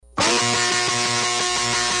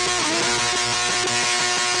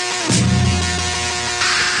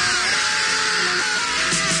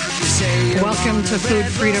to Food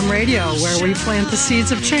Freedom Radio, where we plant the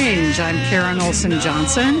seeds of change. I'm Karen Olson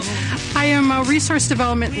Johnson. I am a resource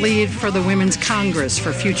development lead for the Women's Congress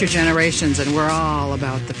for Future Generations, and we're all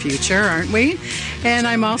about the future, aren't we? And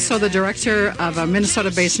I'm also the director of a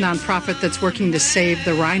Minnesota-based nonprofit that's working to save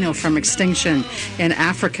the rhino from extinction in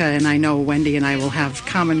Africa, and I know Wendy and I will have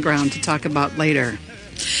common ground to talk about later.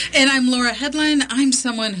 And I'm Laura Headland. I'm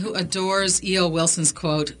someone who adores E.O. Wilson's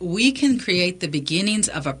quote, "We can create the beginnings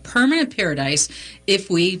of a permanent paradise if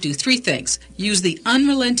we do three things. Use the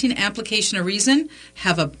unrelenting application of reason,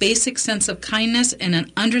 have a basic sense of kindness, and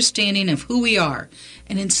an understanding of who we are."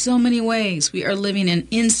 And in so many ways, we are living in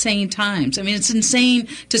insane times. I mean, it's insane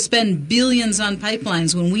to spend billions on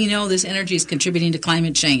pipelines when we know this energy is contributing to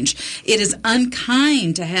climate change. It is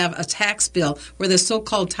unkind to have a tax bill where the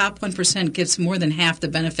so-called top 1% gets more than half the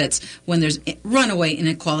benefits when there's runaway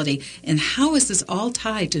inequality. And how is this all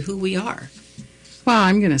tied to who we are? Well,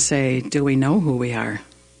 I'm going to say, do we know who we are?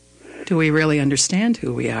 Do we really understand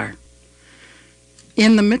who we are?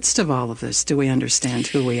 In the midst of all of this, do we understand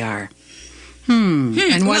who we are?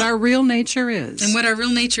 And what our real nature is. And what our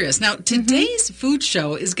real nature is. Now, today's food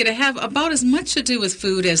show is going to have about as much to do with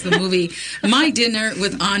food as the movie My Dinner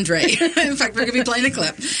with Andre. In fact, we're going to be playing a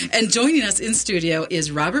clip. And joining us in studio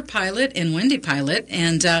is Robert Pilot and Wendy Pilot,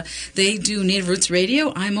 and they do Native Roots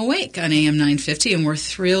Radio, I'm Awake, on AM 950, and we're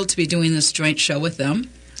thrilled to be doing this joint show with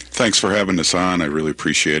them. Thanks for having us on. I really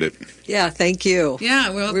appreciate it. Yeah, thank you. Yeah,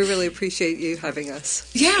 well, we really appreciate you having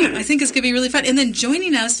us. Yeah, I think it's going to be really fun. And then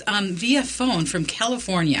joining us via phone from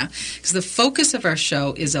California, because the focus of our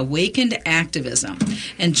show is awakened activism.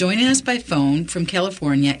 And joining us by phone from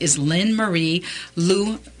California is Lynn Marie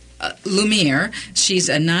Lumiere. She's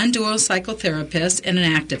a non-dual psychotherapist and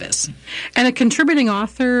an activist. And a contributing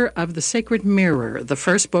author of The Sacred Mirror, the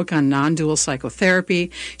first book on non-dual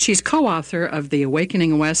psychotherapy. She's co-author of The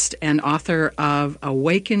Awakening West and author of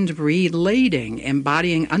Awakened Relating,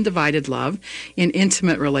 Embodying Undivided Love in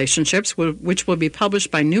Intimate Relationships, which will be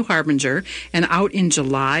published by New Harbinger and out in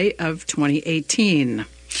July of 2018.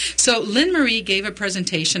 So Lynn Marie gave a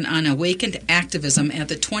presentation on awakened activism at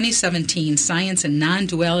the 2017 Science and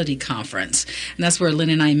Non-Duality Conference, and that's where Lynn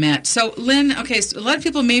and I met. So Lynn, okay, so a lot of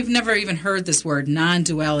people may have never even heard this word,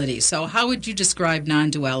 non-duality. So how would you describe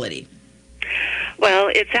non-duality? Well,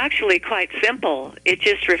 it's actually quite simple. It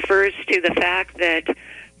just refers to the fact that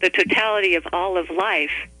the totality of all of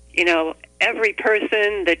life, you know, every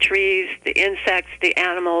person, the trees, the insects, the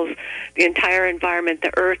animals, the entire environment,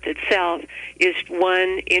 the earth itself is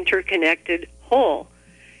one interconnected whole.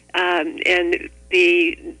 And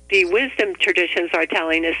the wisdom traditions are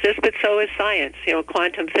telling us this, but so is science. You know,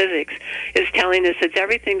 quantum physics is telling us that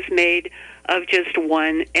everything's made of just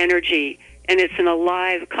one energy, and it's an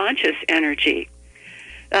alive, conscious energy.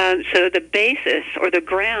 So the basis or the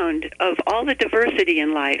ground of all the diversity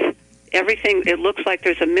in life, everything, it looks like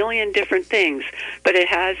there's a million different things, but it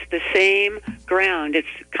has the same ground. It's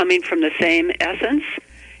coming from the same essence,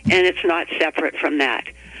 and it's not separate from that.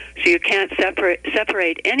 So you can't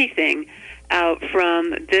separate anything out from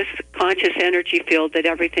this conscious energy field that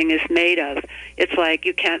everything is made of. It's like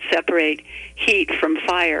you can't separate heat from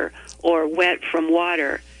fire or wet from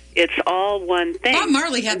water. It's all one thing. Bob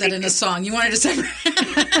Marley had that in a song. You wanted to separate.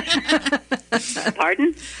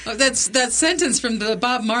 Pardon? Oh, that's that sentence from the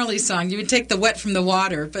Bob Marley song. You would take the wet from the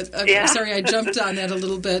water. But yeah. Sorry, I jumped on that a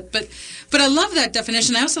little bit. But I love that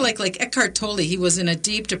definition. I also like Eckhart Tolle. He was in a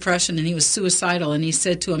deep depression and he was suicidal. And he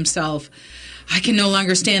said to himself, "I can no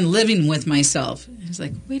longer stand living with myself." He's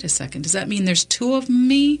like, "Wait a second. Does that mean there's two of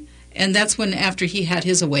me?" And that's when, after he had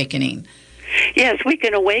his awakening. Yes, we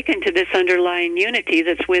can awaken to this underlying unity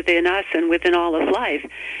that's within us and within all of life.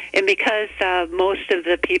 And because most of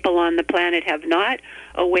the people on the planet have not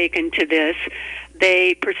awakened to this,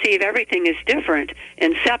 they perceive everything as different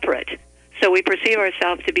and separate. So we perceive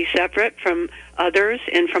ourselves to be separate from others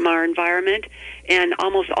and from our environment, and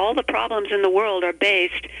almost all the problems in the world are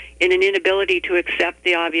based in an inability to accept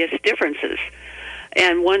the obvious differences.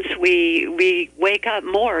 And once we wake up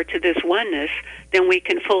more to this oneness, then we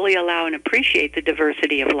can fully allow and appreciate the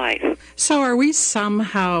diversity of life. So are we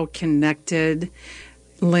somehow connected,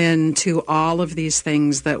 Lynn, to all of these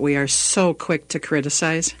things that we are so quick to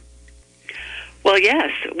criticize? Well, yes,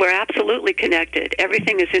 we're absolutely connected.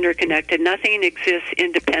 Everything is interconnected. Nothing exists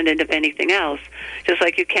independent of anything else. Just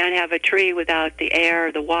like you can't have a tree without the air,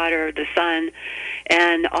 the water, the sun,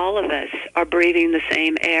 and all of us are breathing the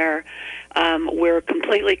same air. We're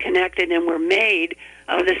completely connected, and we're made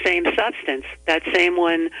of the same substance, that same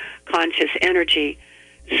one conscious energy.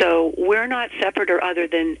 So we're not separate or other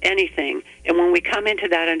than anything. And when we come into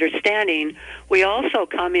that understanding, we also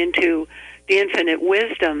come into the infinite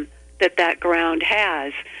wisdom that ground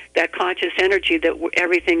has, that conscious energy that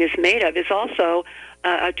everything is made of, is also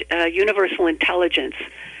a universal intelligence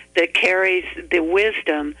that carries the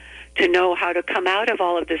wisdom to know how to come out of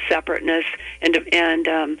all of this separateness and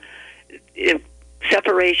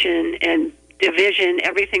separation and division.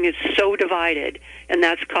 Everything is so divided, and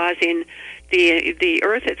that's causing the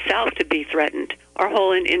earth itself to be threatened. Our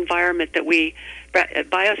whole environment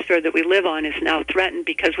biosphere that we live on is now threatened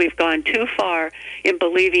because we've gone too far in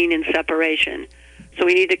believing in separation. So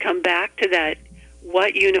we need to come back to that,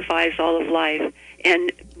 what unifies all of life,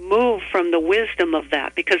 and move from the wisdom of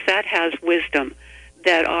that, because that has wisdom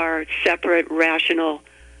that our separate, rational,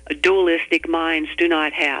 dualistic minds do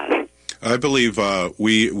not have. I believe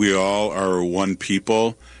we all are one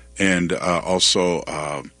people, and also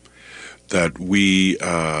that we,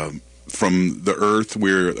 from the earth,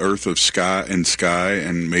 we're earth of sky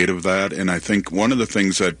and made of that. And I think one of the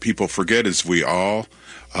things that people forget is we all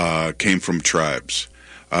came from tribes.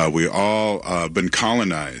 We all been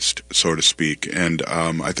colonized, so to speak, and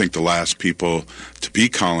I think the last people to be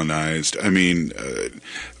colonized,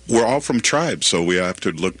 we're all from tribes, so we have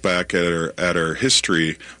to look back at our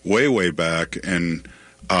history way back and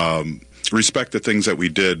respect the things that we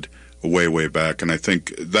did way back. And I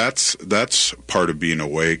think that's part of being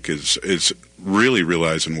awake is really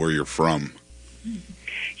realizing where you're from.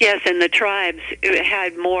 Yes, and the tribes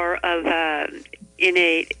had more of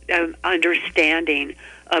innate understanding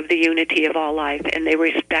of the unity of all life, and they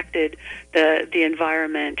respected the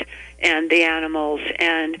environment and the animals,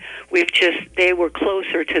 and they were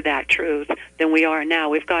closer to that truth than we are now.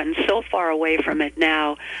 We've gotten so far away from it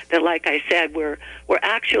now that, like I said, we're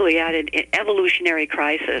actually at an evolutionary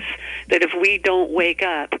crisis, that if we don't wake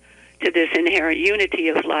up to this inherent unity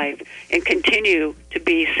of life and continue to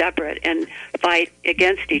be separate and fight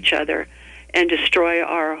against each other and destroy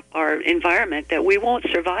our environment, that we won't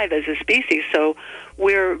survive as a species. So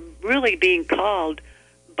we're really being called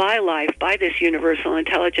by life, by this universal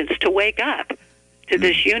intelligence, to wake up to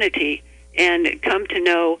this unity and come to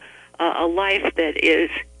know a life that is,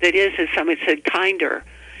 as someone said, kinder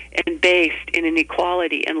and based in an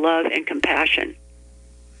equality and love and compassion.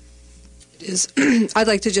 I'd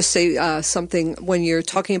like to just say something when you're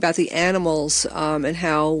talking about the animals and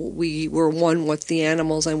how we were one with the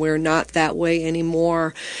animals, and we're not that way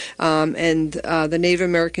anymore. And the Native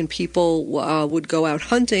American people would go out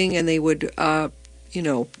hunting, and they would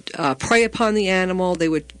prey upon the animal. They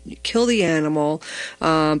would kill the animal,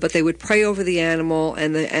 but they would pray over the animal,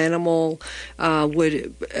 and the animal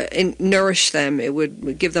would nourish them. It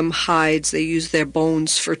would give them hides. They used their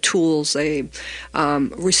bones for tools. They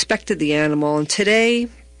respected the animal. And today,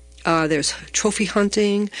 there's trophy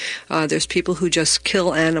hunting. There's people who just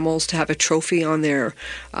kill animals to have a trophy on their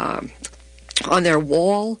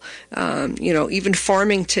wall. Even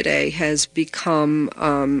farming today has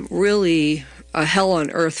become really a hell on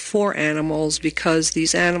earth for animals, because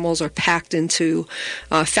these animals are packed into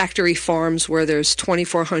factory farms where there's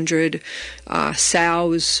 2,400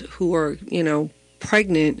 sows who are,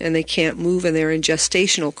 pregnant, and they can't move, and they're in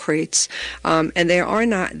gestational crates, and they are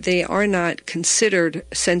not considered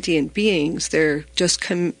sentient beings. They're just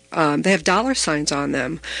they have dollar signs on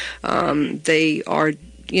them. They are.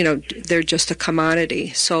 They're just a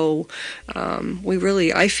commodity. So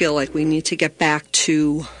I feel like we need to get back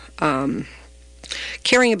to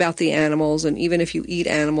caring about the animals, and even if you eat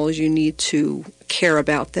animals, you need to care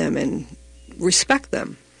about them and respect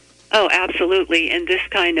them. Oh, absolutely. And this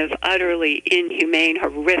kind of utterly inhumane,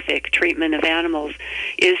 horrific treatment of animals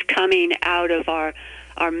is coming out of our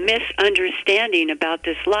misunderstanding about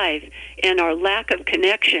this life and our lack of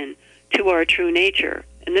connection to our true nature.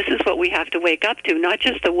 And this is what we have to wake up to, not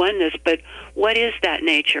just the oneness, but what is that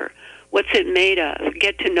nature? What's it made of?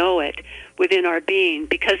 Get to know it within our being,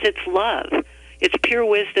 because it's love. It's pure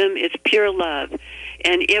wisdom, it's pure love,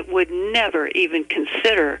 and it would never even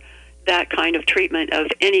consider that kind of treatment of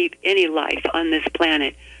any life on this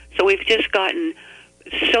planet. So we've just gotten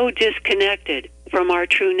so disconnected from our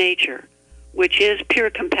true nature, which is pure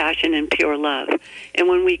compassion and pure love. And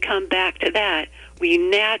when we come back to that, we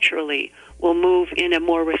naturally will move in a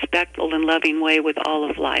more respectful and loving way with all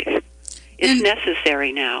of life. It's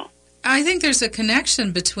necessary now. I think there's a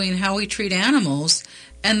connection between how we treat animals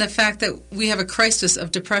and the fact that we have a crisis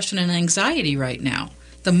of depression and anxiety right now.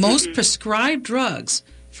 The most prescribed drugs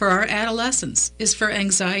for our adolescents is for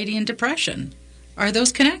anxiety and depression. Are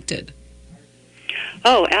those connected?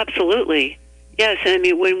 Oh, absolutely. Yes,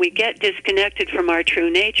 when we get disconnected from our true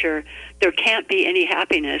nature, there can't be any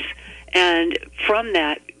happiness. And from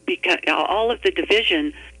that, because all of the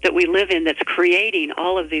division that we live in that's creating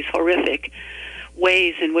all of these horrific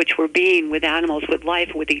ways in which we're being with animals, with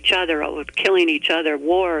life, with each other, with killing each other,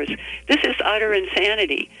 wars. This is utter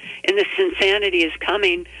insanity. And this insanity is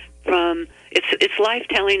coming from, it's life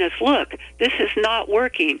telling us, look, this is not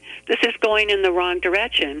working. This is going in the wrong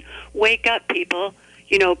direction. Wake up, people.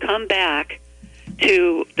 Come back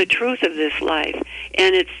to the truth of this life.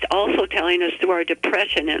 And it's also telling us through our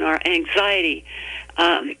depression and our anxiety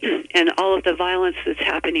and all of the violence that's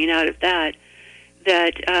happening out of that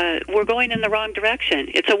we're going in the wrong direction.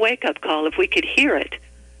 It's a wake-up call. If we could hear it,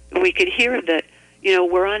 if we could hear that,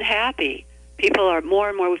 we're unhappy. People are more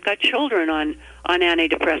and more, we've got children on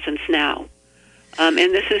antidepressants now. And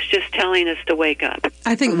this is just telling us to wake up,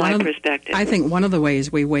 from my perspective. I think one of the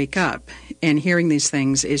ways we wake up and hearing these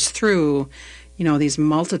things is through, these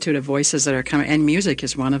multitude of voices that are coming, and music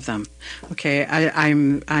is one of them. Okay,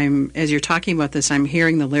 I'm as you're talking about this, I'm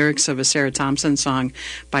hearing the lyrics of a Sarah Thompson song,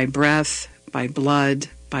 by breath, by blood,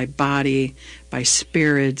 by body, by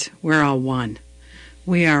spirit, we're all one.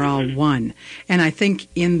 We are all one. And I think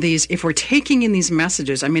in these, if we're taking in these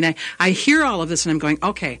messages, I hear all of this and I'm going,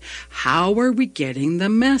 okay, how are we getting the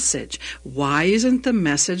message? Why isn't the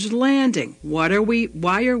message landing? Why are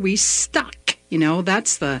we stuck?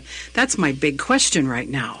 That's my big question right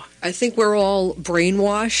now. I think we're all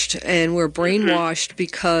brainwashed, and we're brainwashed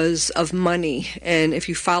because of money. And if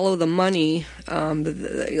you follow the money,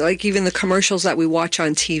 like even the commercials that we watch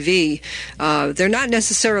on TV, they're not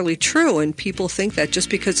necessarily true. And people think that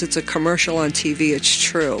just because it's a commercial on TV, it's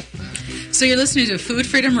true. So you're listening to Food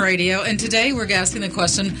Freedom Radio, and today we're asking the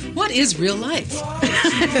question, what is real life?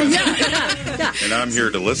 And I'm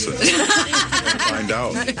here to listen. Find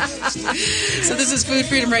out. So this is Food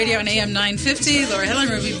Freedom Radio on AM 950. Laura Headline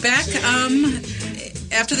will be back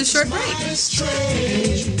after the short break.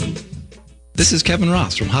 This is Kevin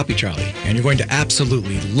Ross from Hoppy Charlie, and you're going to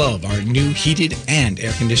absolutely love our new heated and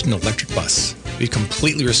air-conditioned electric bus. We've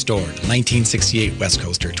completely restored a 1968 West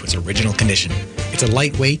Coaster to its original condition. It's a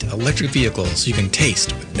lightweight electric vehicle so you can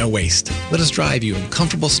taste with no waste. Let us drive you in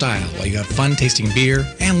comfortable style while you have fun tasting beer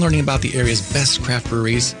and learning about the area's best craft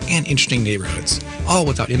breweries and interesting neighborhoods, all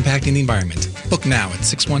without impacting the environment. Book now at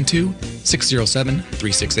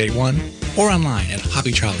 612-607-3681 or online at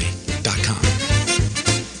hobbycharlie.com.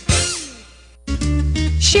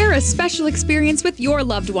 Share a special experience with your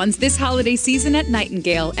loved ones this holiday season at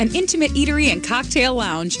Nightingale, an intimate eatery and cocktail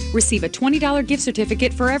lounge. Receive a $20 gift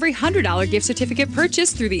certificate for every $100 gift certificate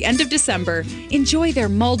purchased through the end of December. Enjoy their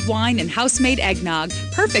mulled wine and house-made eggnog,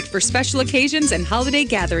 perfect for special occasions and holiday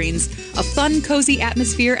gatherings. A fun, cozy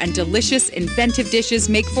atmosphere and delicious, inventive dishes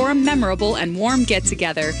make for a memorable and warm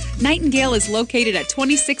get-together. Nightingale is located at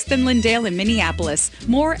 26th and Lindale in Minneapolis.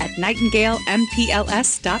 More at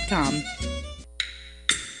nightingalempls.com.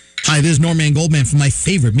 Hi, this is Norman Goldman from my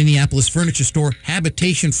favorite Minneapolis furniture store,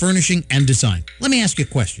 Habitation Furnishing and Design. Let me ask you a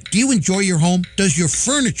question. Do you enjoy your home? Does your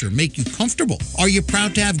furniture make you comfortable? Are you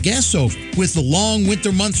proud to have guests over? With the long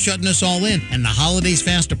winter months shutting us all in and the holidays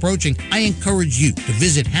fast approaching, I encourage you to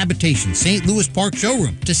visit Habitation St. Louis Park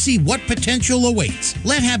showroom to see what potential awaits.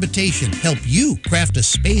 Let Habitation help you craft a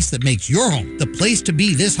space that makes your home the place to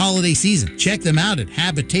be this holiday season. Check them out at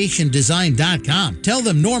habitationdesign.com. Tell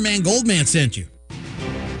them Norman Goldman sent you.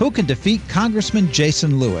 Who can defeat Congressman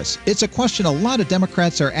Jason Lewis? It's a question a lot of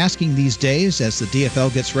Democrats are asking these days as the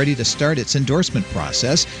DFL gets ready to start its endorsement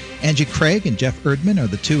process. Angie Craig and Jeff Erdman are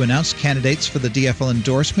the two announced candidates for the DFL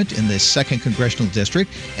endorsement in the 2nd Congressional District,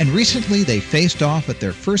 and recently they faced off at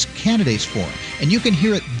their first candidates forum. And you can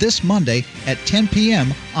hear it this Monday at 10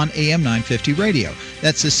 p.m. on AM 950 Radio.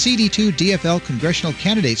 That's the CD2 DFL Congressional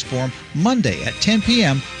Candidates Forum, Monday at 10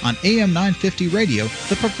 p.m. on AM 950 Radio,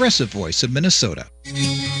 the progressive voice of Minnesota.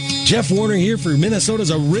 Jeff Warner here for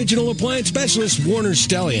Minnesota's original appliance specialist, Warner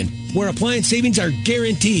Stellian, where appliance savings are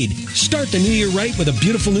guaranteed. Start the new year right with a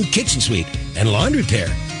beautiful new kitchen suite and laundry pair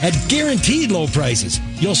at guaranteed low prices.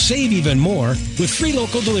 You'll save even more with free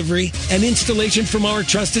local delivery and installation from our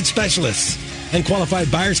trusted specialists. And qualified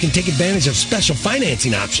buyers can take advantage of special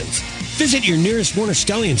financing options. Visit your nearest Warner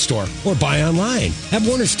Stellian store or buy online at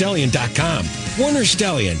warnerstellian.com. Warner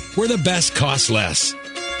Stellian, where the best costs less.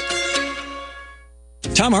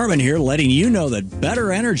 Tom Harmon here, letting you know that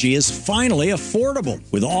better energy is finally affordable.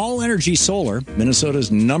 With All Energy Solar, Minnesota's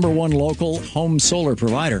 #1 local home solar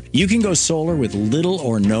provider, you can go solar with little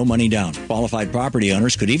or no money down. Qualified property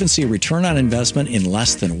owners could even see a return on investment in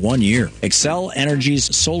less than 1 year. Excel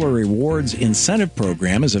Energy's Solar Rewards Incentive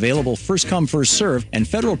Program is available first come, first serve, and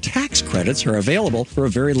federal tax credits are available for a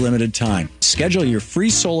very limited time. Schedule your free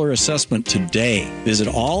solar assessment today. Visit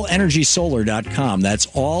allenergysolar.com. That's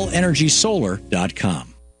allenergysolar.com.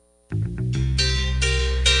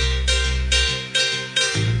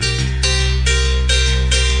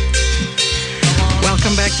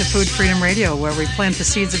 back to Food Freedom Radio, where we plant the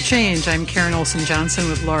seeds of change. I'm Karen Olson Johnson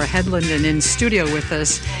with Laura Headland, and in studio with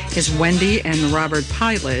us is Wendy and Robert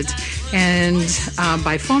Pilot. And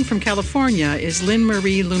by phone from California is Lynn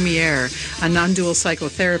Marie Lumiere, a non-dual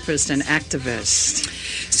psychotherapist and activist.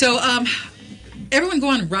 So, everyone go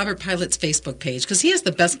on Robert Pilot's Facebook page because he has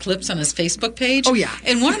the best clips on his Facebook page. Oh, yeah.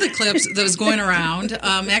 And one of the clips that was going around,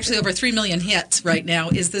 actually over 3 million hits right now,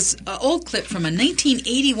 is this old clip from a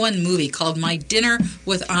 1981 movie called My Dinner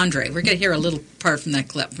with Andre. We're going to hear a little part from that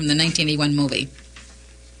clip from the 1981 movie.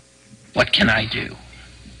 What can I do?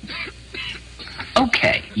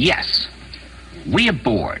 Okay, yes. We are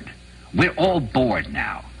bored. We're all bored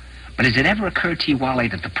now. But has it ever occurred to you, Wally,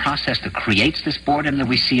 that the process that creates this boredom that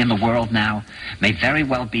we see in the world now may very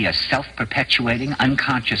well be a self-perpetuating,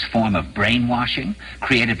 unconscious form of brainwashing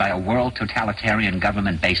created by a world totalitarian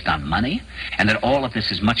government based on money, and that all of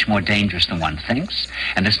this is much more dangerous than one thinks,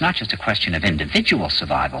 and it's not just a question of individual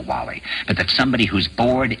survival, Wally, but that somebody who's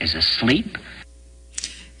bored is asleep?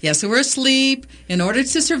 Yeah, so we're asleep. In order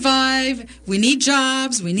to survive, we need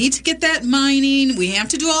jobs. We need to get that mining. We have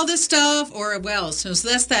to do all this stuff, or well, so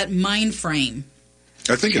that's that mind frame.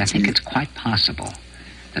 I think it's quite possible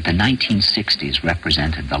that the 1960s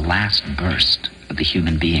represented the last burst of the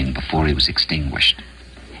human being before he was extinguished,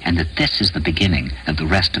 and that this is the beginning of the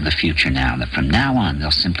rest of the future now, that from now on there'll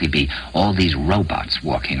simply be all these robots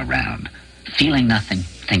walking around, feeling nothing,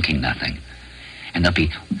 thinking nothing. And there'll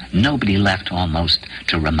be nobody left almost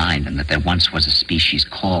to remind them that there once was a species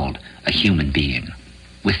called a human being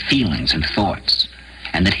with feelings and thoughts,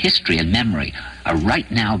 and that history and memory are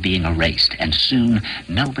right now being erased, and soon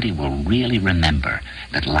nobody will really remember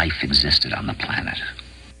that life existed on the planet.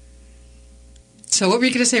 So what were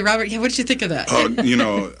you going to say, Robert? Yeah, what did you think of that?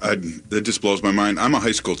 It just blows my mind. I'm a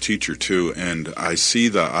high school teacher, too, and I see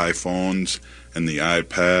the iPhones and the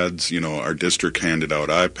iPads. Our district handed out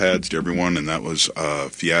iPads to everyone, and that was a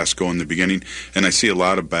fiasco in the beginning. And I see a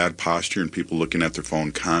lot of bad posture and people looking at their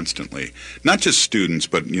phone constantly. Not just students,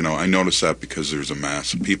 but, I notice that because there's a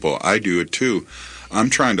mass of people. I do it, too. I'm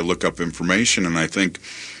trying to look up information, and I think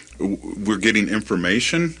we're getting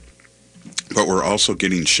information, but we're also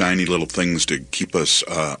getting shiny little things to keep us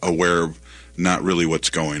aware of not really what's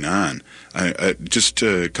going on. Just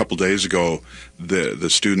a couple days ago, the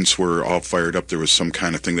students were all fired up. There was some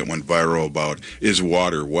kind of thing that went viral about, is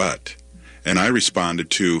water wet? And I responded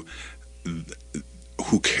to,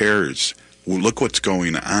 who cares? Well, look what's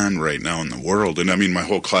going on right now in the world. And I mean, my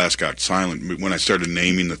whole class got silent when I started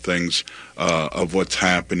naming the things of what's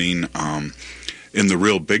happening in the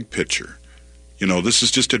real big picture. This is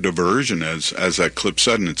just a diversion, as that clip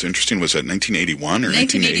said, and it's interesting. Was that 1981 or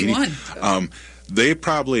 1980? They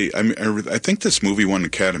probably, I think this movie won an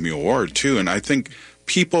Academy Award, too, and I think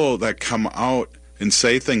people that come out and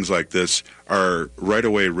say things like this are right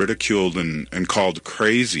away ridiculed and called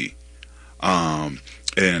crazy.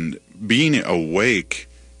 And being awake,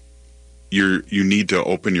 you need to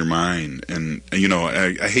open your mind, and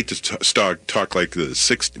I hate to talk like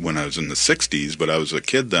when I was in the 60s, but I was a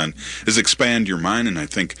kid then, is expand your mind. And I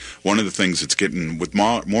think one of the things that's getting, with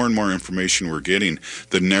more and more information we're getting,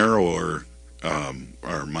 the narrower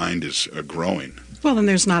our mind is growing. Well, and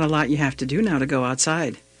there's not a lot you have to do now to go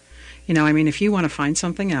outside. If you want to find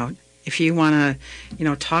something out, if you want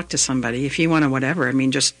to, talk to somebody, if you want to whatever,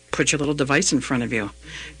 just put your little device in front of you.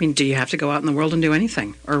 Do you have to go out in the world and do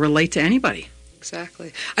anything or relate to anybody?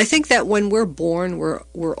 Exactly. I think that when we're born,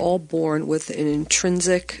 we're all born with an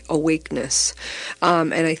intrinsic awakeness.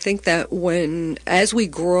 And I think that as we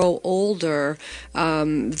grow older,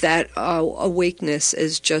 that awakeness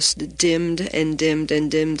is just dimmed and dimmed and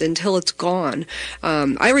dimmed until it's gone.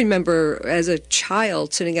 I remember as a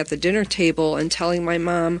child sitting at the dinner table and telling my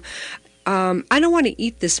mom, I don't want to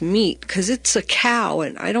eat this meat because it's a cow,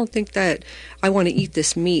 and I don't think that I want to eat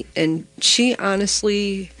this meat. And she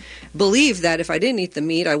honestly believed that if I didn't eat the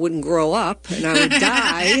meat, I wouldn't grow up and I would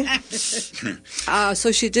die.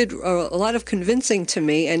 So she did a lot of convincing to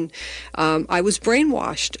me, and I was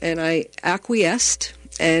brainwashed, and I acquiesced,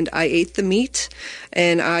 and I ate the meat,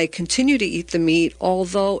 and I continue to eat the meat,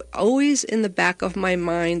 although always in the back of my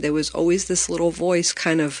mind there was always this little voice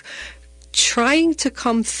kind of trying to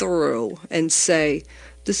come through and say,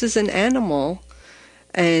 this is an animal.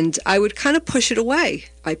 And I would kind of push it away.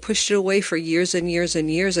 I pushed it away for years and years and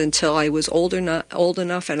years until I was old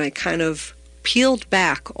enough, and I kind of peeled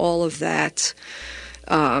back all of that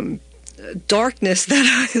darkness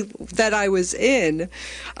that I was in,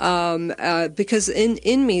 because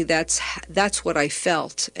in me that's what I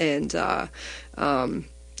felt, and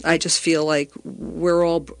I just feel like we're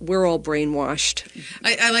all brainwashed.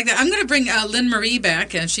 I like that. I'm going to bring Lynn Marie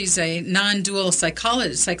back, and she's a non-dual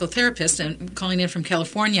psychotherapist, and calling in from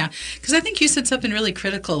California, because I think you said something really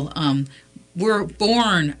critical. We're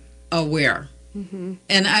born aware, and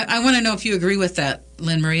I want to know if you agree with that,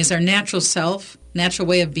 Lynn Marie. Is our natural self, natural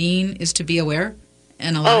way of being, is to be aware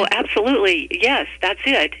and alive? Oh, absolutely. Yes, that's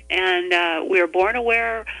it. And we're born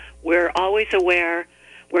aware. We're always aware.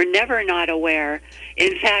 We're never not aware.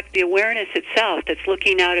 In fact, the awareness itself that's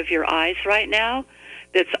looking out of your eyes right now,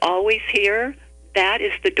 that's always here, that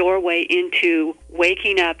is the doorway into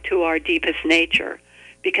waking up to our deepest nature,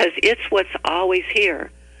 because it's what's always here.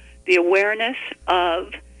 The awareness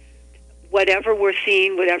of whatever we're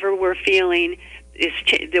seeing, whatever we're feeling,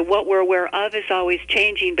 what we're aware of is always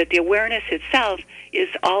changing, but the awareness itself is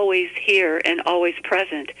always here and always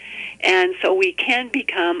present. And so we can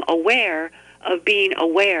become aware of being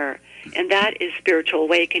aware, and that is spiritual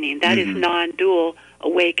awakening. That is non-dual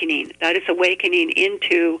awakening. That is awakening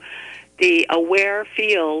into the aware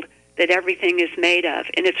field that everything is made of.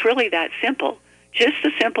 And it's really that simple. Just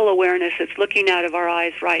the simple awareness that's looking out of our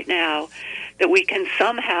eyes right now, that we can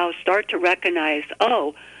somehow start to recognize,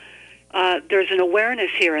 there's an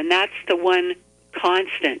awareness here, and that's the one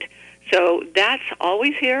constant. So that's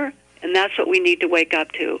always here, and that's what we need to wake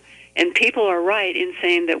up to. And people are right in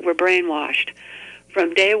saying that we're brainwashed.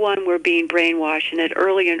 From day one, we're being brainwashed, and at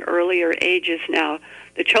earlier and earlier ages now,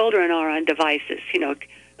 the children are on devices,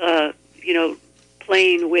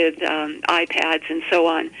 playing with iPads and so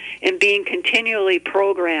on, and being continually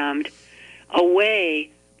programmed away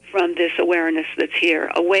from this awareness that's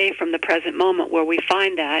here, away from the present moment where we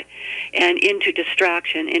find that, and into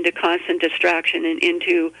distraction, into constant distraction, and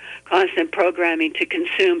into constant programming to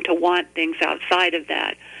consume, to want things outside of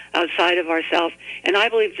that, outside of ourselves. And I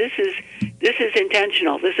believe this is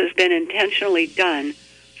intentional. This has been intentionally done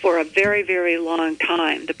for a very, very long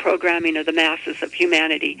time, the programming of the masses of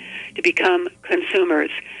humanity to become consumers,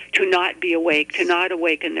 to not be awake, to not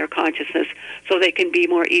awaken their consciousness so they can be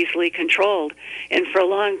more easily controlled. And for a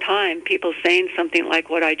long time, people saying something like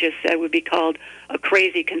what I just said would be called a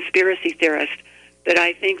crazy conspiracy theorist. But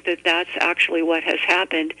I think that that's actually what has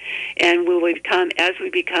happened, and as we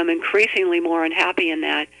become increasingly more unhappy in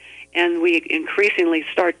that, and we increasingly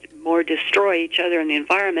start more destroy each other in the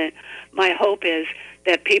environment, my hope is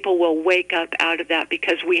that people will wake up out of that,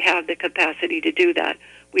 because we have the capacity to do that.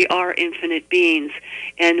 We are infinite beings,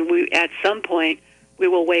 and at some point we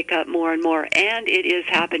will wake up more and more, and it is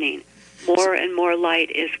happening. More and more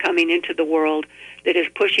light is coming into the world that is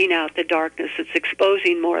pushing out the darkness, it's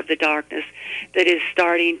exposing more of the darkness, that is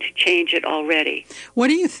starting to change it already. What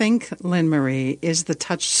do you think, Lynn Marie, is the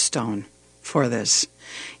touchstone for this?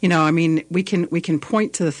 We can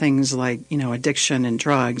point to the things like, addiction and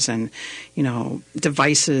drugs and,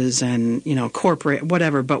 devices and, corporate,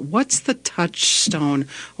 whatever, but what's the touchstone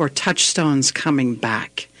or touchstones coming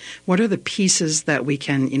back? What are the pieces that we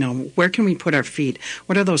can, where can we put our feet?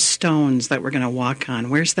 What are those stones that we're going to walk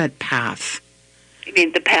on? Where's that path? You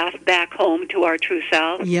mean the path back home to our true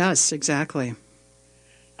self? Yes, exactly.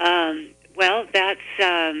 Well, that's,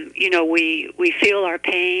 we feel our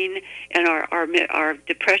pain and our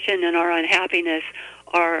depression and our unhappiness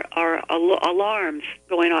are alarms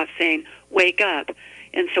going off saying, wake up.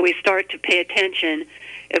 And so we start to pay attention.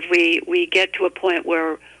 If we get to a point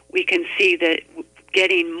where we can see that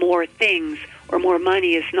getting more things or more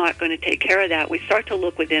money is not going to take care of that, we start to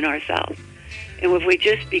look within ourselves. And if we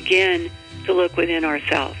just begin to look within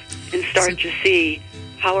ourselves and start to see,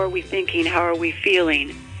 how are we thinking, how are we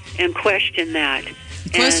feeling, and question that.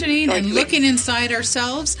 Questioning and looking inside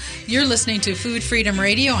ourselves. You're listening to Food Freedom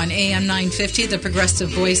Radio on AM 950, the progressive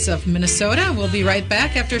voice of Minnesota. We'll be right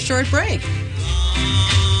back after a short break.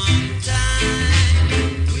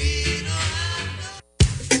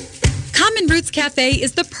 Common Roots Cafe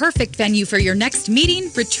is the perfect venue for your next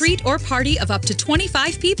meeting, retreat, or party of up to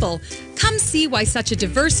 25 people. Come see why such a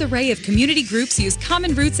diverse array of community groups use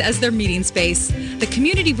Common Roots as their meeting space. The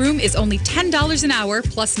community room is only $10 an hour,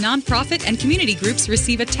 plus nonprofit and community groups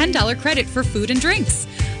receive a $10 credit for food and drinks.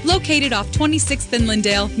 Located off 26th and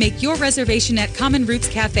Lindale, make your reservation at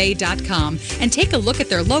commonrootscafe.com and take a look at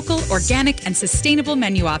their local, organic, and sustainable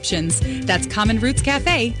menu options. That's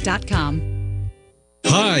commonrootscafe.com.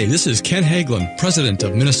 Hi, this is Ken Hagelin, president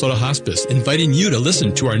of Minnesota Hospice, inviting you to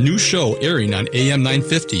listen to our new show airing on AM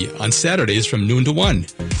 950 on Saturdays from noon to 1.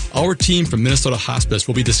 Our team from Minnesota Hospice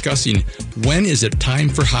will be discussing When Is It Time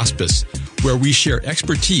for Hospice, where we share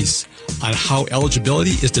expertise on how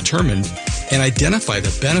eligibility is determined and identify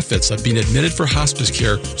the benefits of being admitted for hospice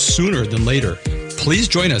care sooner than later. Please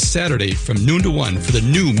join us Saturday from noon to 1 for the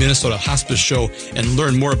new Minnesota Hospice Show and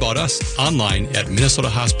learn more about us online at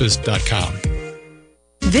minnesotahospice.com.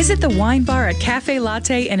 Visit the wine bar at Cafe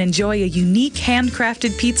Latte and enjoy a unique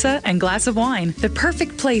handcrafted pizza and glass of wine. The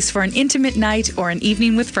perfect place for an intimate night or an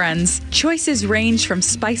evening with friends. Choices range from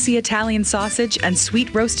spicy Italian sausage and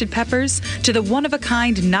sweet roasted peppers to the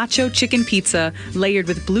one-of-a-kind nacho chicken pizza layered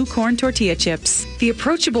with blue corn tortilla chips. The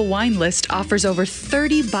approachable wine list offers over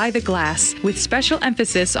 30 by the glass with special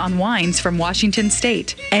emphasis on wines from Washington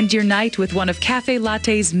State. End your night with one of Cafe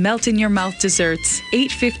Latte's melt-in-your-mouth desserts.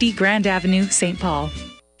 850 Grand Avenue, St. Paul.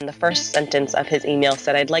 The first sentence of his email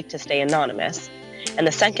said, "I'd like to stay anonymous." And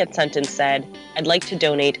the second sentence said, "I'd like to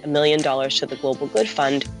donate $1 million to the Global Good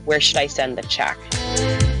Fund. Where should I send the check?"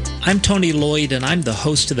 I'm Tony Lloyd, and I'm the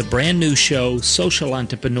host of the brand new show, Social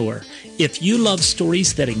Entrepreneur. If you love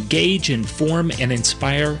stories that engage, inform, and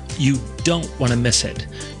inspire, you don't want to miss it.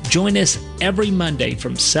 Join us every Monday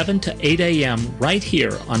from 7 to 8 a.m. right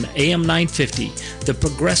here on AM 950, the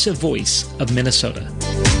progressive voice of Minnesota.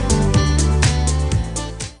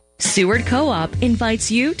 Seward Co-op invites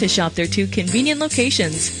you to shop their 2 convenient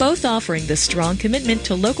locations, both offering the strong commitment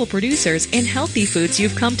to local producers and healthy foods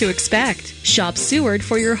you've come to expect. Shop Seward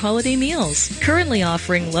for your holiday meals. Currently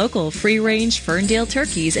offering local free-range Ferndale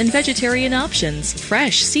turkeys and vegetarian options,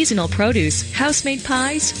 fresh seasonal produce, house-made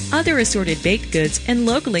pies, other assorted baked goods, and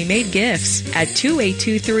locally made gifts at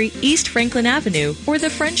 2823 East Franklin Avenue or the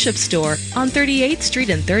Friendship Store on 38th Street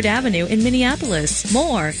and 3rd Avenue in Minneapolis.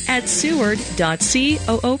 More at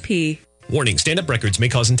seward.coop. Warning, stand-up records may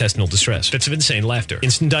cause intestinal distress, fits of insane laughter,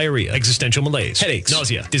 instant diarrhea, existential malaise, headaches,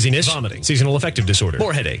 nausea, dizziness, vomiting, seasonal affective disorder,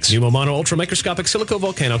 more headaches, pneumomono ultramicroscopic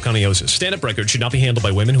silicovolcanoconiosis. Stand-up records should not be handled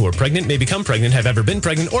by women who are pregnant, may become pregnant, have ever been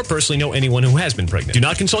pregnant, or personally know anyone who has been pregnant. Do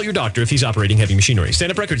not consult your doctor if he's operating heavy machinery.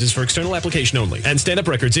 Stand-up records is for external application only. And stand-up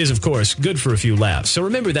records is, of course, good for a few laughs. So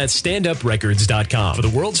remember that's standuprecords.com for the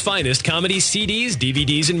world's finest comedy CDs,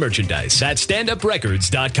 DVDs, and merchandise. That's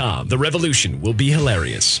standuprecords.com. The revolution will be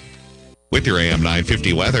hilarious. With your AM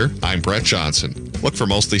 950 weather, I'm Brett Johnson. Look for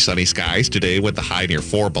mostly sunny skies today with the high near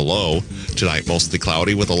 4 below. Tonight, mostly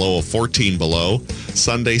cloudy with a low of 14 below.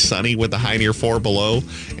 Sunday, sunny with a high near 4 below.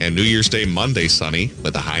 And New Year's Day, Monday, sunny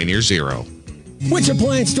with a high near 0. Which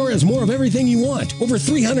appliance store has more of everything you want? Over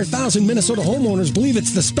 300,000 Minnesota homeowners believe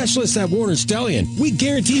it's the specialists at Warner Stellian. We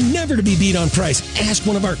guarantee never to be beat on price. Ask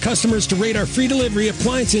one of our customers to rate our free delivery,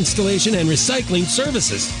 appliance installation, and recycling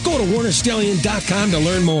services. Go to warnerstellian.com to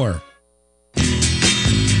learn more.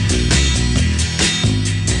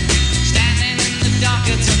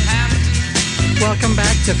 Welcome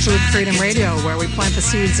back to Food Freedom Radio, where we plant the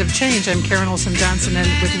seeds of change. I'm Karen Olson Johnson and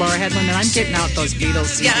with Laura Headland, and I'm getting out those Beatles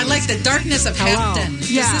seeds. Yeah, I like the darkness of Hampton.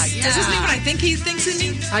 Yeah, Does this mean what I think he thinks it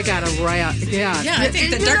means? I got a right. Yeah. Yeah, I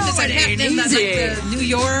think the darkness of Hampton, that's like the New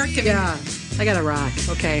York. Yeah. I got to rock.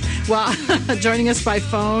 Okay. Well, joining us by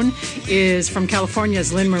phone is from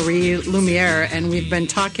California's Lynn Marie Lumiere, and we've been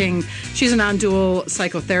talking. She's a non-dual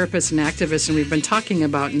psychotherapist and activist, and we've been talking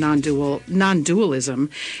about non-dualism.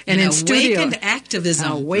 And in studio, awakened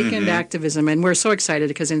activism. Awakened activism, and we're so excited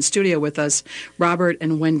because in studio with us, Robert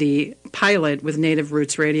and Wendy Pilot with Native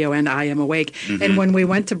Roots Radio and I Am Awake. Mm-hmm. And when we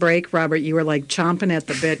went to break, Robert, you were like chomping at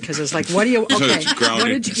the bit because it's like, what do you? Okay,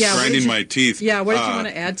 grinding my teeth. Yeah. What did you want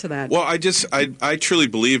to add to that? Well, I truly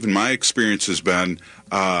believe, in my experience has been,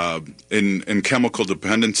 in chemical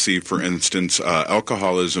dependency, for instance,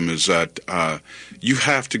 alcoholism, is that you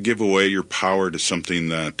have to give away your power to something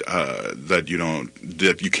that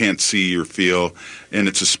you can't see or feel, and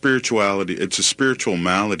it's a spirituality. It's a spiritual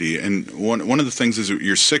malady, and one of the things is that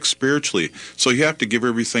you're sick spiritually, so you have to give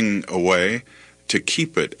everything away to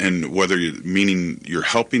keep it, and whether you're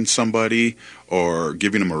helping somebody or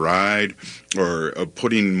giving them a ride or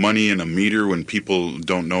putting money in a meter when people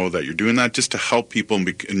don't know that you're doing that, just to help people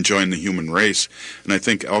and join the human race. And I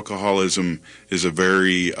think alcoholism is a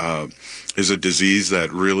disease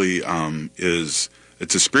that really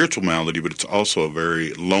it's a spiritual malady, but it's also a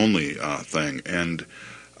very lonely thing. And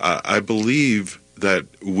I believe that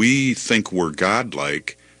we think we're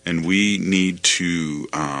godlike, and we need to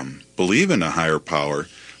believe in a higher power,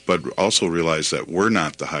 but also realize that we're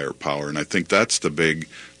not the higher power. And I think that's the big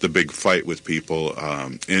fight with people.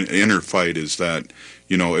 Inner fight is that,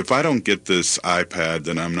 if I don't get this iPad,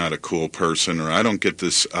 then I'm not a cool person, or I don't get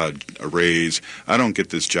this a raise, I don't get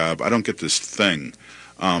this job, I don't get this thing.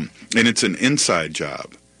 And it's an inside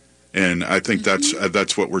job. And I think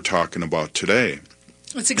that's what we're talking about today.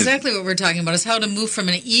 That's exactly what we're talking about, is how to move from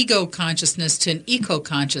an ego consciousness to an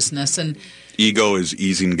eco-consciousness. And ego is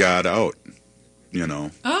easing God out,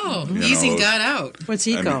 Oh, easing God out. What's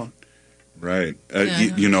ego? Right. Yeah.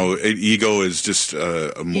 Ego is just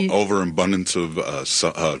overabundance of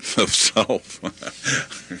self.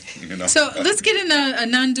 So let's get in a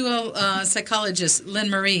non-dual psychologist, Lynn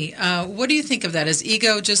Marie. What do you think of that? Is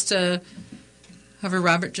ego just, however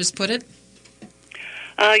Robert just put it?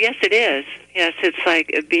 Yes, it is. Yes, it's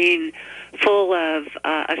like being full of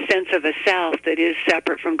a sense of a self that is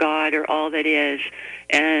separate from God or all that is.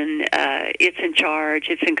 And it's in charge,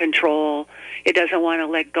 it's in control. It doesn't want to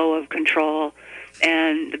let go of control.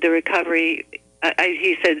 And the recovery,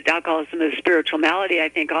 he said alcoholism is a spiritual malady. I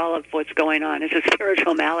think all of what's going on is a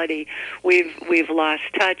spiritual malady. We've lost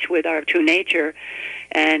touch with our true nature.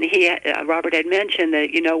 And Robert had mentioned that,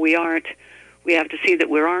 we have to see that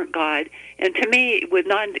we aren't God. And to me, with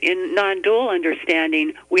non-dual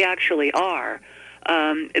understanding, we actually are.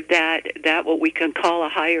 That what we can call a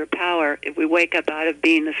higher power, if we wake up out of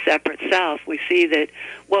being the separate self, we see that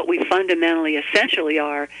what we fundamentally essentially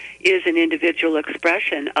are is an individual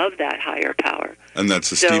expression of that higher power. And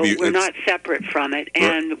that's we're not separate from it,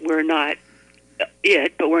 and we're not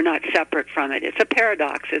it, but we're not separate from it. It's a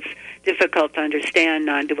paradox. It's difficult to understand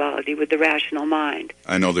non-duality with the rational mind.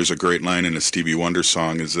 I know there's a great line in a Stevie Wonder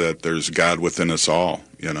song is that there's God within us all,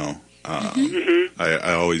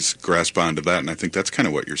 I always grasp onto that, and I think that's kind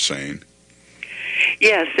of what you're saying.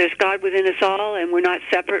 Yes, there's God within us all, and we're not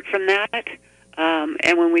separate from that.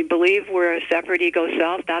 And when we believe we're a separate ego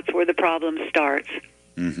self, that's where the problem starts.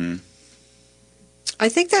 Mm-hmm. I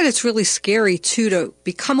think that it's really scary, too, to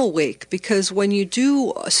become awake, because when you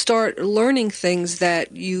do start learning things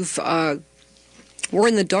that you've were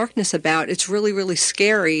in the darkness about, it's really, really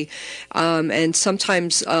scary. And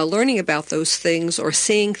sometimes learning about those things or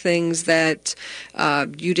seeing things that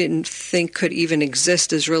you didn't think could even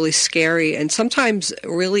exist is really scary. And sometimes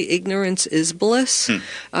really ignorance is bliss.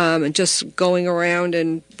 And just going around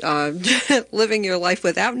and living your life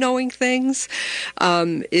without knowing things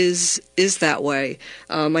is that way.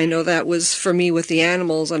 I know that was for me with the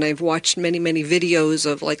animals, and I've watched many, many videos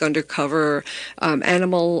of like undercover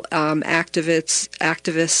animal activists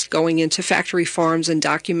going into factory farms and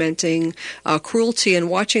documenting cruelty, and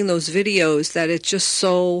watching those videos that it's just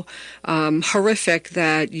so horrific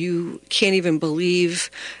that you can't even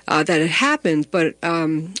believe that it happened, but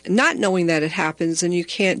not knowing that it happens, and you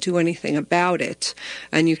can't do anything about it,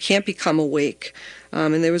 and you can't become awake.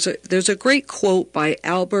 And there's a great quote by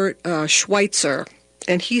Albert Schweitzer,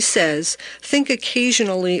 and he says, "Think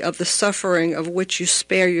occasionally of the suffering of which you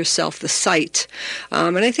spare yourself the sight."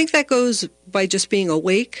 And I think that goes by just being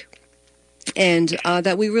awake, and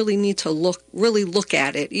that we really need to look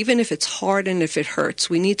at it, even if it's hard and if it hurts.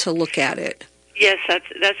 We need to look at it. Yes,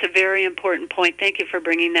 that's a very important point. Thank you for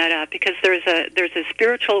bringing that up, because there's a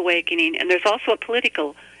spiritual awakening, and there's also a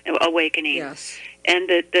political awakening. Yes. And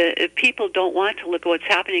the people don't want to look at what's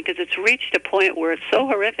happening because it's reached a point where it's so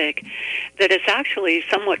horrific that it's actually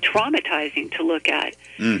somewhat traumatizing to look at.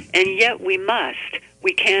 And yet we must.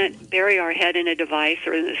 We can't bury our head in a device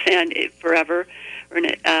or in the sand forever, and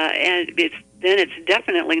it's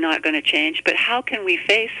definitely not going to change. But how can we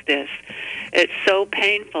face this? It's so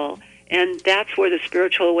painful, and that's where the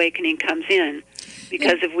spiritual awakening comes in.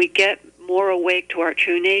 Because if we get more awake to our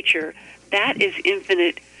true nature, that is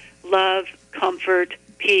infinite love, comfort,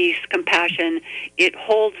 peace, compassion. It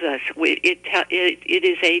holds us. It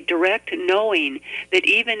is a direct knowing that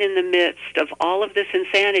even in the midst of all of this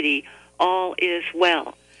insanity, all is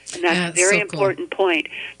well. And that's a very important point,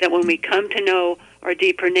 that when we come to know our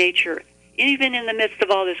deeper nature, even in the midst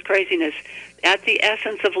of all this craziness, at the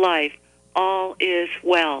essence of life, all is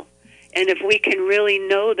well. And if we can really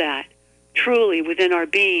know that truly within our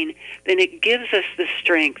being, then it gives us the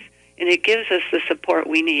strength and it gives us the support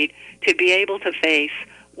we need to be able to face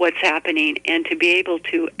what's happening and to be able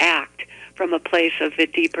to act from a place of a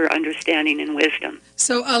deeper understanding and wisdom.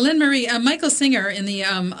 So, Lynn Marie, Michael Singer in the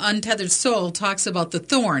Untethered Soul talks about the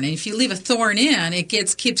thorn. And if you leave a thorn in, it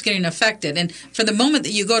keeps getting affected. And for the moment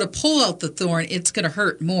that you go to pull out the thorn, it's going to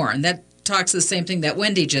hurt more. And that talks the same thing that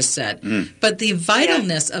Wendy just said. But the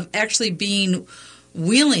vitalness of actually being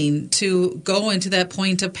willing to go into that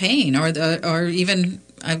point of pain, or even...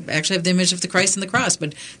 I actually have the image of the Christ and the cross,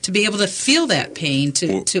 but to be able to feel that pain,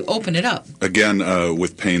 to open it up. Again,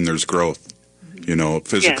 with pain, there's growth.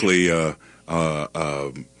 Physically, a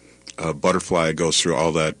butterfly goes through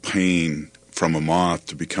all that pain from a moth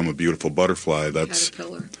to become a beautiful butterfly. That's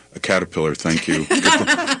a caterpillar. Thank you.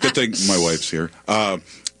 Good thing my wife's here.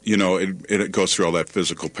 It goes through all that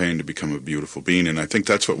physical pain to become a beautiful being, and I think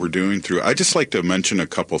that's what we're doing through. I just like to mention a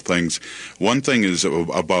couple things. One thing is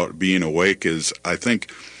about being awake is, I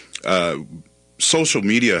think, social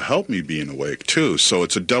media helped me being awake too. So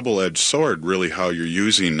it's a double-edged sword, really, how you're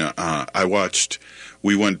using.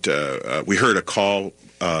 We heard a call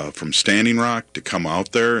from Standing Rock to come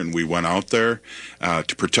out there, and we went out there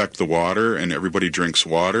to protect the water, and everybody drinks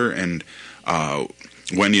water. And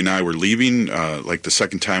Wendy and I were leaving, like the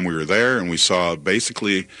second time we were there, and we saw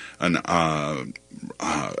basically an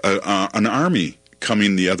army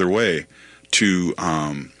coming the other way to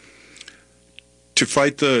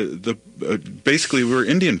fight basically we were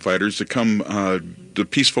Indian fighters to come, the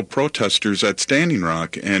peaceful protesters at Standing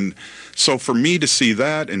Rock. And so for me to see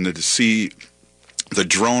that and to see the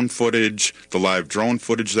drone footage, the live drone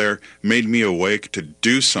footage there, made me awake to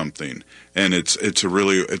do something. And it's a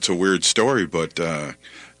weird story, but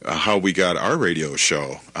how we got our radio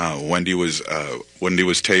show. Wendy was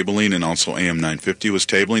tabling, and also AM 950 was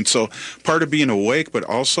tabling. So part of being awake, but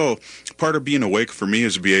also part of being awake for me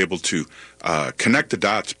is to be able to connect the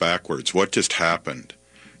dots backwards. What just happened?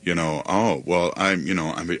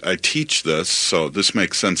 I teach this, so this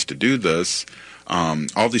makes sense to do this.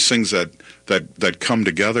 All these things that come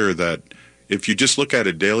together, that if you just look at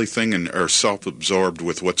a daily thing and are self-absorbed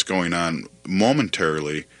with what's going on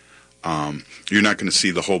momentarily, you're not going to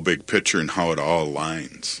see the whole big picture and how it all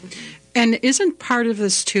aligns. And isn't part of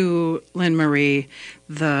this too, Lynn Marie,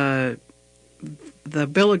 the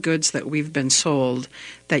bill of goods that we've been sold,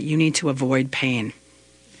 that you need to avoid pain?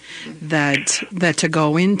 That to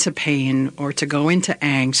go into pain or to go into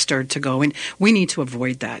angst or to go in, we need to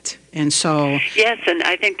avoid that. And so... Yes, and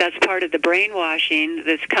I think that's part of the brainwashing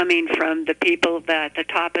that's coming from the people at the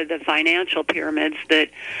top of the financial pyramids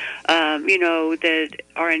that, that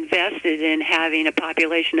are invested in having a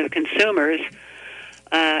population of consumers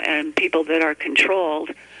and people that are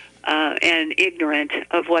controlled and ignorant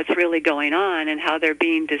of what's really going on and how they're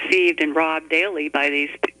being deceived and robbed daily by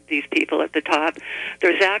these people at the top.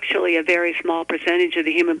 There's actually a very small percentage of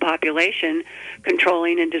the human population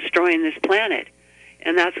controlling and destroying this planet.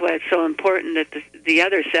 And that's why it's so important that the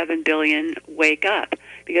other 7 billion wake up,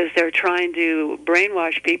 because they're trying to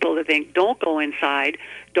brainwash people to think, don't go inside,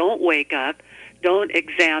 don't wake up, don't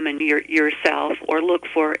examine yourself or look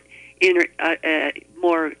for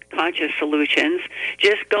more conscious solutions.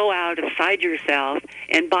 Just go outside yourself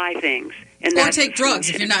and buy things. Or take drugs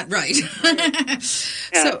if you're not right.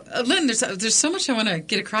 So, Lynn, there's so much I want to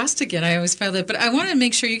get across again. I always find that. But I want to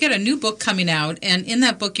make sure you get a new book coming out, and in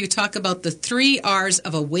that book you talk about the 3 R's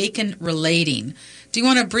of awaken relating. Do you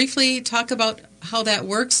want to briefly talk about how that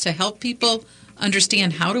works to help people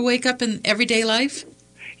understand how to wake up in everyday life?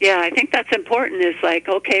 Yeah, I think that's important. It's like,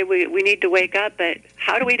 okay, we need to wake up, but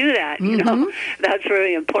how do we do that? Mm-hmm. That's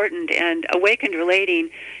really important. And awakened relating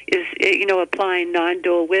is, applying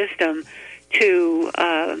non-dual wisdom to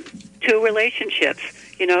relationships.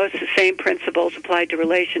 It's the same principles applied to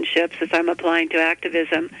relationships as I'm applying to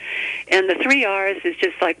activism. And the 3 R's is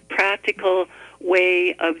just like practical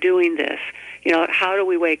way of doing this. How do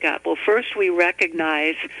we wake up? Well, first we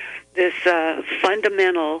recognize this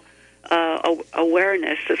fundamental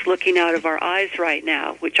awareness that's looking out of our eyes right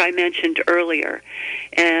now, which I mentioned earlier.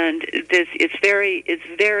 And it's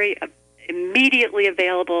very immediately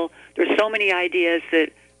available. There's so many ideas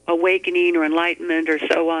that awakening or enlightenment or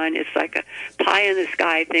so on, it's like a pie in the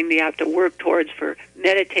sky thing that you have to work towards,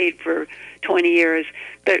 meditate for 20 years.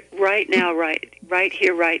 But right now, right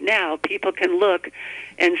here, right now, people can look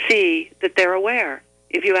and see that they're aware.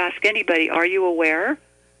 If you ask anybody, are you aware?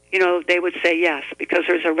 They would say yes, because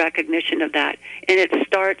there's a recognition of that. And it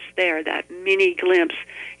starts there, that mini glimpse,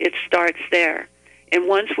 it starts there. And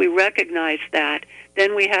once we recognize that,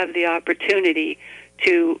 then we have the opportunity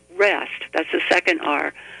to rest. That's the second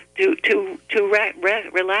R. To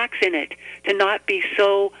relax in it, to not be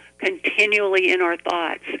so continually in our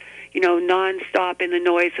thoughts, nonstop in the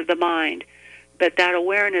noise of the mind. But that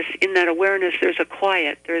awareness, in that awareness, there's a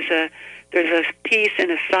quiet, there's a peace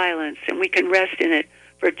and a silence, and we can rest in it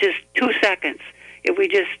for just 2 seconds. If we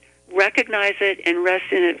just recognize it and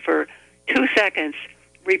rest in it for 2 seconds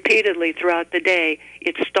repeatedly throughout the day,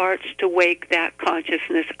 it starts to wake that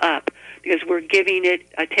consciousness up, because we're giving it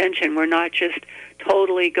attention. We're not just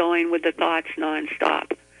totally going with the thoughts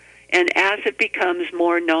nonstop. And as it becomes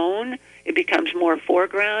more known, it becomes more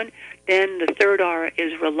foreground, then the 3rd R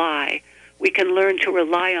is rely. We can learn to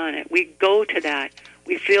rely on it. We go to that.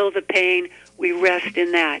 We feel the pain. We rest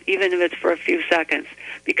in that, even if it's for a few seconds,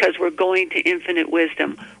 because we're going to infinite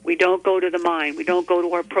wisdom. We don't go to the mind. We don't go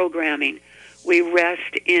to our programming. We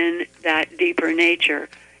rest in that deeper nature,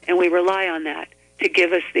 and we rely on that to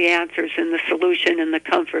give us the answers and the solution and the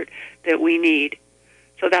comfort that we need.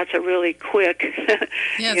 So that's a really quick, that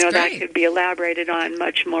could be elaborated on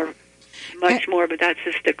much more much more, but that's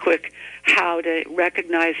just a quick how to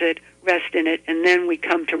recognize it, rest in it, and then we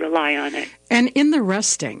come to rely on it. And in the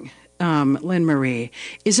resting, Lynn Marie,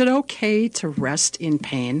 is it okay to rest in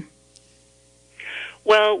pain?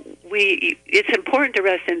 Well, it's important to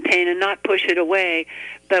rest in pain and not push it away,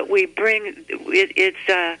 but we bring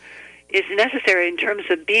it's necessary in terms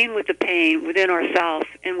of being with the pain within ourselves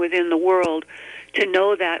and within the world to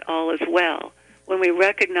know that all is well. When we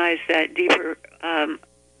recognize that deeper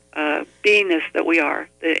beingness that we are,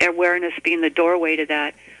 the awareness being the doorway to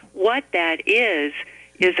that, what that is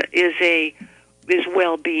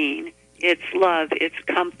well-being. It's love. It's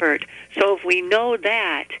comfort. So if we know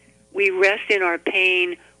that, we rest in our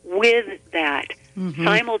pain with that. Mm-hmm.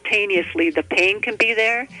 Simultaneously, the pain can be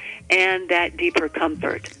there and that deeper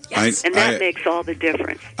comfort. Yes. And that makes all the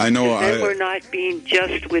difference. I know. Then we're not being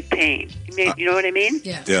just with pain. You know what I mean?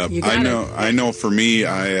 Yeah. I know for me,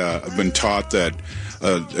 I've been taught that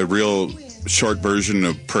a real short version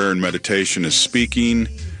of prayer and meditation is speaking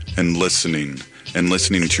and listening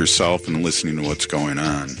to yourself and listening to what's going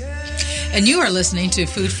on. And you are listening to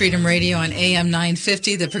Food Freedom Radio on AM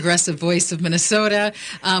 950, the progressive voice of Minnesota.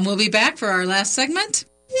 We'll be back for our last segment.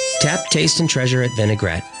 Tap, taste, and treasure at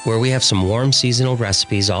Vinaigrette, where we have some warm seasonal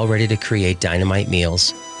recipes all ready to create dynamite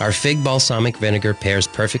meals. Our fig balsamic vinegar pairs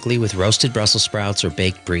perfectly with roasted Brussels sprouts or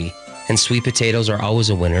baked brie. And sweet potatoes are always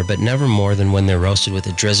a winner, but never more than when they're roasted with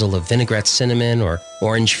a drizzle of vinaigrette cinnamon or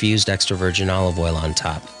orange-fused extra virgin olive oil on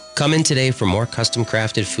top. Come in today for more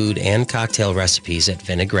custom-crafted food and cocktail recipes at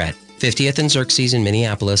Vinaigrette, 50th and Xerxes in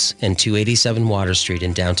Minneapolis, and 287 Water Street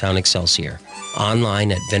in downtown Excelsior.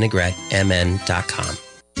 Online at vinaigrettemn.com.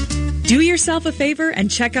 Do yourself a favor and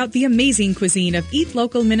check out the amazing cuisine of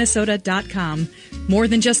eatlocalminnesota.com. More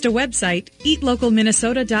than just a website,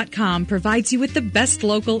 eatlocalminnesota.com provides you with the best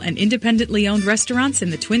local and independently owned restaurants in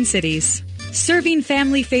the Twin Cities. Serving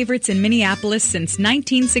family favorites in Minneapolis since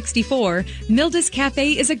 1964, Milda's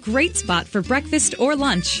Cafe is a great spot for breakfast or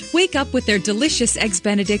lunch. Wake up with their delicious Eggs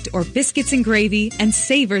Benedict or biscuits and gravy and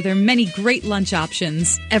savor their many great lunch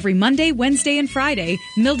options. Every Monday, Wednesday, and Friday,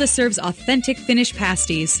 Milda serves authentic Finnish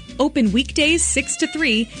pasties. Open weekdays 6 to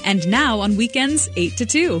 3 and now on weekends 8 to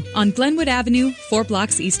 2 on Glenwood Avenue, 4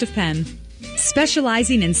 blocks east of Penn.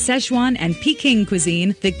 Specializing in Szechuan and Peking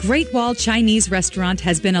cuisine, the Great Wall Chinese restaurant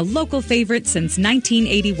has been a local favorite since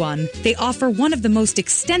 1981. They offer one of the most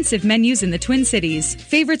extensive menus in the Twin Cities.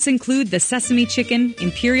 Favorites include the sesame chicken,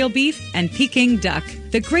 imperial beef, and Peking duck.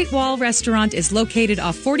 The Great Wall restaurant is located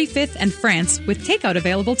off 45th and France, with takeout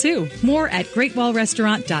available too. More at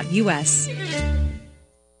greatwallrestaurant.us.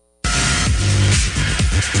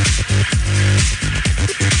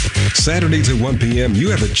 Saturdays at 1 p.m., you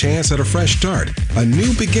have a chance at a fresh start, a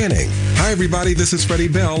new beginning. Hi, everybody. This is Freddie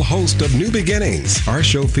Bell, host of New Beginnings. Our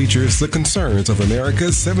show features the concerns of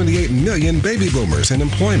America's 78 million baby boomers in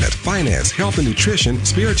employment, finance, health and nutrition,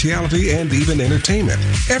 spirituality, and even entertainment.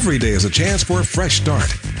 Every day is a chance for a fresh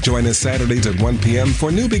start. Join us Saturdays at 1 p.m.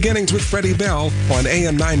 for New Beginnings with Freddie Bell on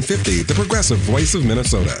AM 950, the progressive voice of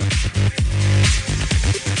Minnesota.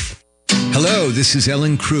 Hello, this is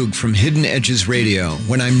Ellen Krug from Hidden Edges Radio.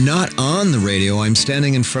 When I'm not on the radio, I'm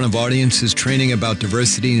standing in front of audiences training about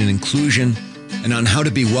diversity and inclusion and on how to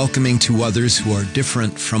be welcoming to others who are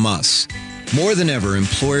different from us. More than ever,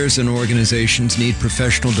 employers and organizations need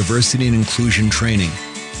professional diversity and inclusion training.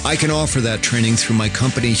 I can offer that training through my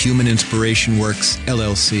company, Human Inspiration Works,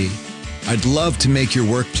 LLC. I'd love to make your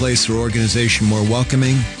workplace or organization more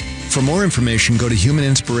welcoming. For more information, go to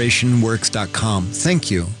humaninspirationworks.com. Thank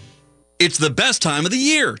you. It's the best time of the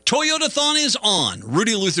year. Toyotathon is on.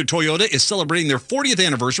 Rudy Luther Toyota is celebrating their 40th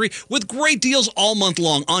anniversary with great deals all month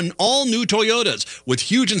long on all new Toyotas. With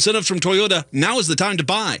huge incentives from Toyota, now is the time to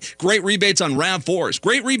buy. Great rebates on RAV4s,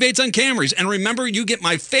 great rebates on Camrys, and remember, you get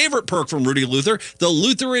my favorite perk from Rudy Luther, the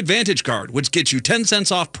Luther Advantage Card, which gets you 10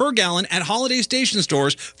 cents off per gallon at holiday station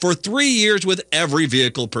stores for 3 years with every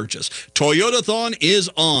vehicle purchase. Toyotathon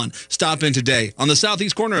is on. Stop in today on the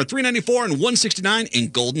southeast corner of 394 and 169 in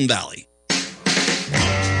Golden Valley.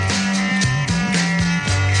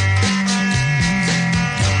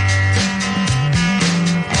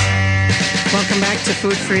 Welcome back to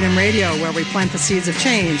Food Freedom Radio, where we plant the seeds of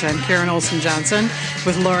change. I'm Karen Olson Johnson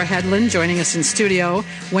with Laura Hedlund joining us in studio,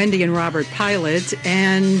 Wendy and Robert Pilot,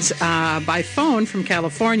 and by phone from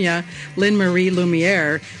California, Lynn Marie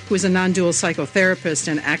Lumiere, who is a non-dual psychotherapist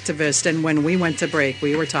and activist. And when we went to break,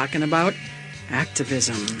 we were talking about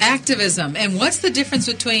activism. Activism. And what's the difference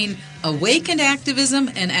between awakened activism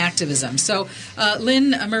and activism? So,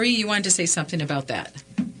 Lynn Marie, you wanted to say something about that.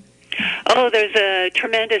 Oh, there's a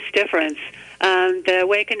tremendous difference. The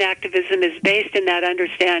awakened activism is based in that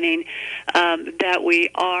understanding that we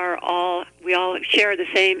all share the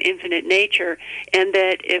same infinite nature, and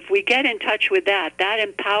that if we get in touch with that, that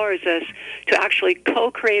empowers us to actually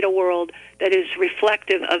co-create a world that is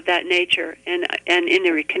reflective of that nature and in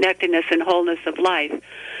the connectedness and wholeness of life.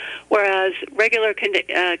 Whereas regular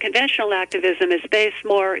conventional activism is based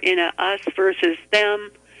more in a us versus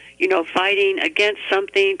them, fighting against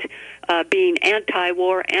something, being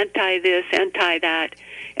anti-war, anti-this, anti-that.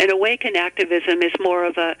 And awakened activism is more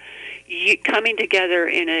of a coming together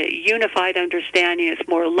in a unified understanding. It's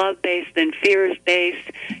more love-based than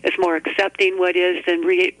fears-based. It's more accepting what is than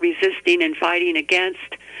resisting and fighting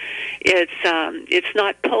against. It's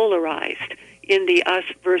not polarized in the us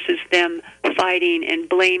versus them fighting and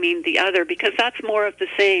blaming the other, because that's more of the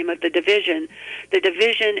same, of the division. The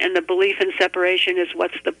division and the belief in separation is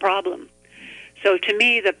what's the problem. So to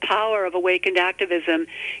me, the power of awakened activism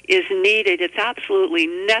is needed. It's absolutely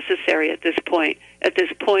necessary at this point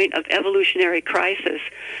of evolutionary crisis,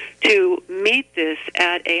 to meet this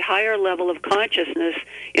at a higher level of consciousness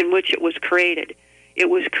in which it was created. It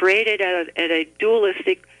was created at a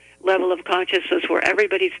dualistic level of consciousness where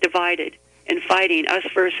everybody's divided and fighting, us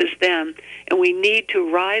versus them, and we need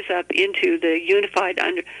to rise up into the unified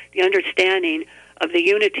the understanding of the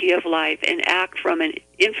unity of life and act from an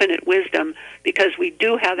infinite wisdom, because we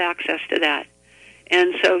do have access to that.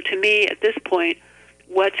 And so to me, at this point,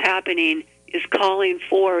 what's happening is calling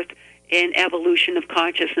forth an evolution of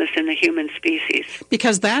consciousness in the human species.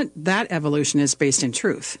 Because that evolution is based in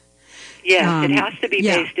truth. Yes, it has to be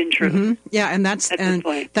based in truth. Mm-hmm. Yeah, and that's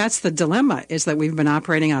the dilemma, is that we've been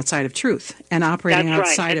operating outside of truth and operating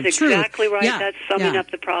outside of truth. That's exactly right. Yeah. That's summing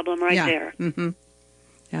up the problem there. Mm-hmm.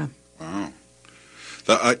 Yeah. Wow.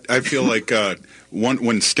 I feel like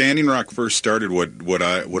when Standing Rock first started, what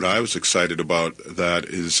I was excited about that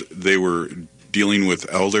is they were dealing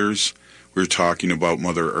with elders. We were talking about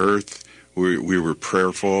Mother Earth. We were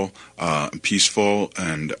prayerful, peaceful,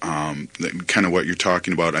 and kind of what you're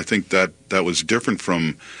talking about. I think that was different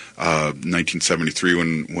from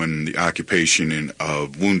 1973 when the occupation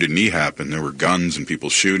of Wounded Knee happened. There were guns and people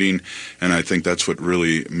shooting, and I think that's what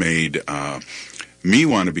really made me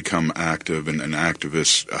want to become active and an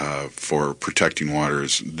activist for protecting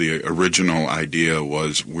waters. The original idea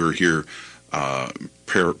was we're here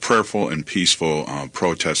prayerful and peaceful,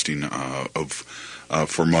 protesting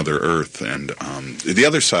for Mother Earth, and the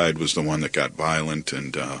other side was the one that got violent.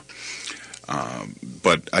 And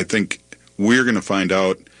but I think we're going to find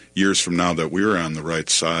out years from now that we're on the right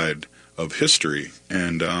side of history,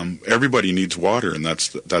 and everybody needs water, and that's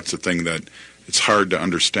the thing that it's hard to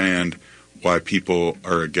understand why people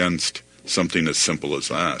are against something as simple as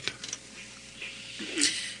that.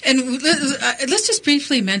 And let's just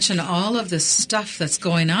briefly mention all of the stuff that's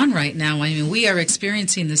going on right now. I mean, we are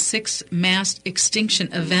experiencing the 6th mass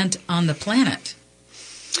extinction event on the planet.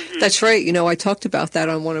 That's right. I talked about that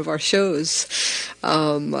on one of our shows,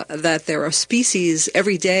 that there are species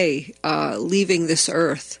every day leaving this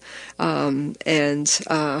earth. The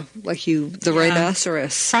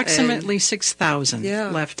rhinoceros. Approximately 6,000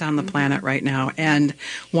 left on the planet right now. And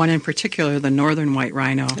one in particular, the northern white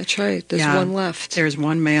rhino. That's right. There's one left. There's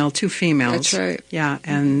one male, 2 females. That's right. Yeah,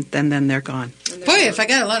 and then they're gone. Boy, if I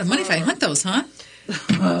got a lot of money, if I hunt those, huh?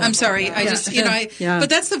 I'm sorry. But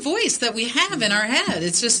that's the voice that we have in our head.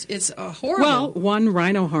 It's horrible. Well, one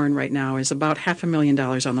rhino horn right now is about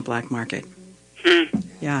 $500,000 on the black market.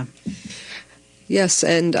 Yeah. Yes,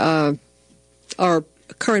 and our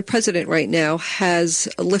current president right now has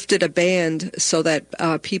lifted a ban so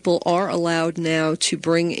that people are allowed now to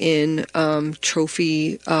bring in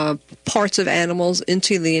trophy parts of animals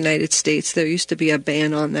into the United States. There used to be a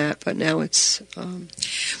ban on that, but now it's... Well,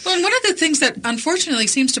 and one of the things that unfortunately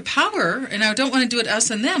seems to power, and I don't want to do it us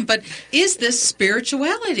and them, but is this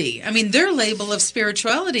spirituality. I mean, their label of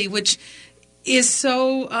spirituality, which is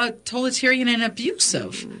so totalitarian and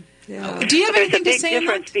abusive. Yeah. Do you have anything to say? There's a big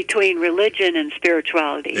difference between religion and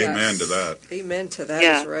spirituality. Amen to that. Amen to that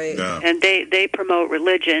is right. Yeah. And they promote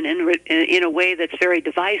religion in a way that's very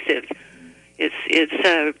divisive.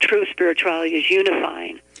 It's true spirituality is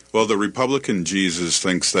unifying. Well, the Republican Jesus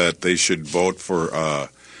thinks that they should vote for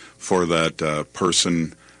that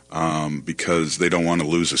person because they don't want to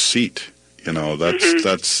lose a seat.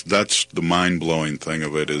 That's the mind-blowing thing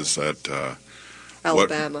of it, is that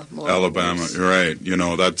Alabama. Alabama, right?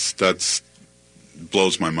 That's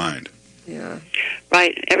blows my mind. Yeah.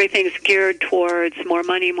 Right. Everything's geared towards more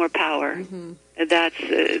money, more power. Mm-hmm. That's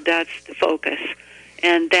the focus,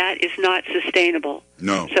 and that is not sustainable.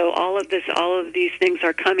 No. So all of these things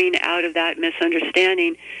are coming out of that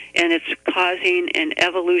misunderstanding, and it's causing an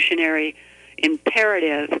evolutionary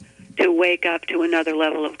imperative to wake up to another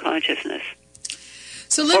level of consciousness.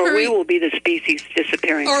 So, Lynn Marie, we will be the species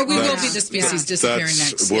disappearing. Or we will be the species disappearing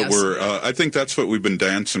that's next. What yes. we're. I think that's what we've been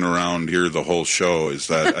dancing around here the whole show. Is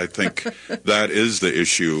that I think that is the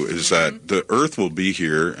issue. Is that the Earth will be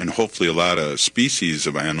here, and hopefully a lot of species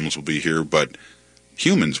of animals will be here, but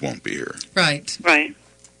humans won't be here. Right. Right.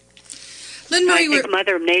 Lynn Marie, I think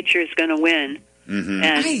Mother Nature is going to win,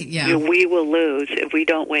 and we will lose if we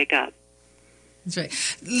don't wake up. That's right.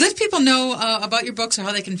 Let people know about your books or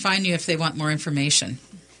how they can find you if they want more information.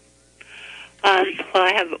 Well,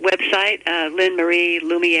 I have a website,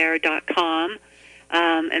 LynnMarieLumiere.com,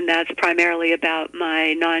 and that's primarily about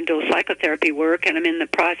my non-dual psychotherapy work, and I'm in the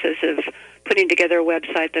process of putting together a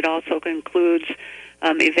website that also includes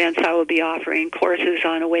events I will be offering, courses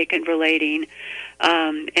on awakened relating,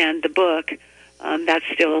 and the book. That's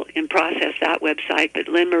still in process, that website, but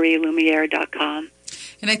LynnMarieLumiere.com.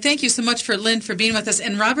 And I thank you so much for Lynn for being with us.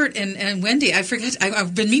 And Robert and Wendy, I've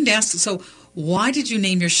been meaning to ask, so why did you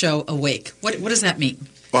name your show Awake? What does that mean?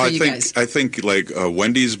 Well, I think like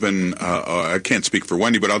Wendy's been, I can't speak for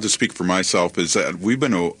Wendy, but I'll just speak for myself, is that we've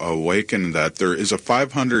been awakened that there is a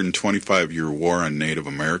 525-year war on Native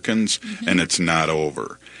Americans, and it's not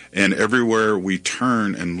over. And everywhere we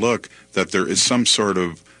turn and look, that there is some sort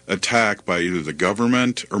of attack by either the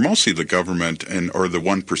government, or mostly the government, or the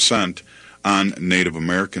 1%, on Native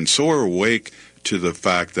Americans. So we're awake to the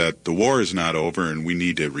fact that the war is not over and we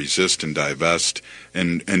need to resist and divest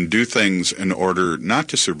and do things in order not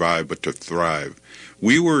to survive but to thrive.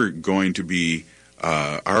 We were going to be,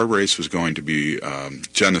 our race was going to be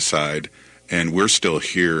genocide, and we're still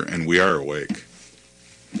here and we are awake.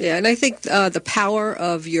 Yeah, and I think the power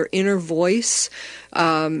of your inner voice,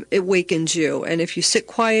 it wakens you. And if you sit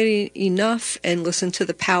quiet enough and listen to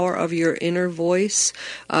the power of your inner voice,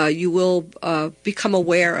 you will become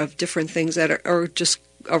aware of different things that are just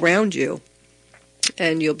around you,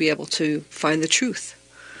 and you'll be able to find the truth.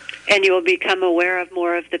 And you will become aware of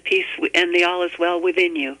more of the peace and the all is well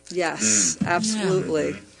within you. Yes,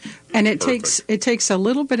 absolutely. And it takes a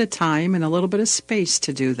little bit of time and a little bit of space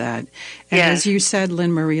to do that. And as you said,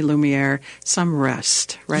 Lynn Marie Lumiere, some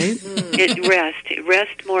rest, right?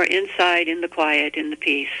 Rest more inside in the quiet, in the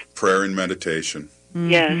peace. Prayer and meditation.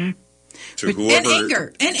 Yes. To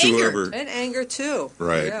whoever, and anger too.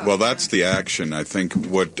 Right. Yeah. Well, that's the action. I think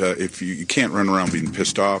what if you can't run around being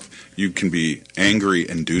pissed off, you can be angry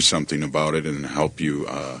and do something about it and help you.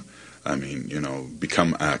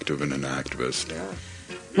 Become active and an activist. Yeah.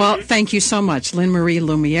 Well, thank you so much, Lynn Marie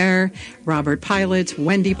Lumiere, Robert Pilot,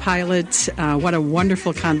 Wendy Pilot. What a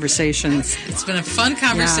wonderful conversation. It's been a fun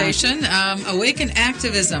conversation. Yeah. Awaken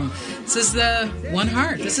activism. This is the one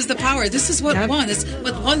heart. This is the power. This is what won. This is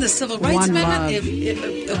what won the Civil Rights Amendment.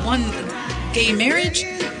 It won gay marriage.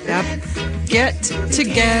 Yep. Get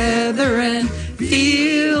together and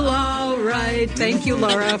feel all right. Thank you,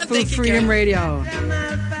 Laura. Food Freedom Radio.